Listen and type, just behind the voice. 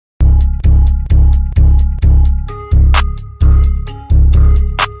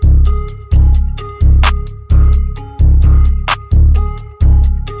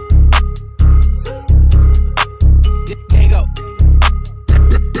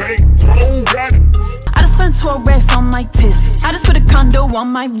12 racks on my tits. I just put a condo on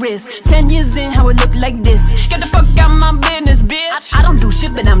my wrist. 10 years in, how it look like this. Get the fuck out my business, bitch. I don't do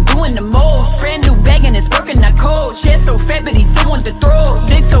shit, but I'm doing the most. Brand new bag and it's working not cold. Shit so fat, but he still want to throw.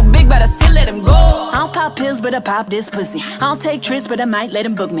 Dick so big, but I still let him go. I don't pop pills, but I pop this pussy. I don't take trips, but I might let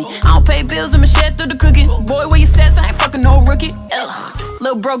him book me. I don't pay bills, I'ma share through the cookie. Boy, where you stats, I ain't fucking no rookie. Ugh,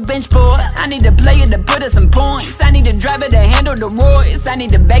 little broke bench boy. I need a player to put us some points. I need a driver to handle the Royce. I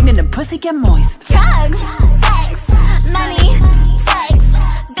need a bag, then the pussy get moist. Drugs.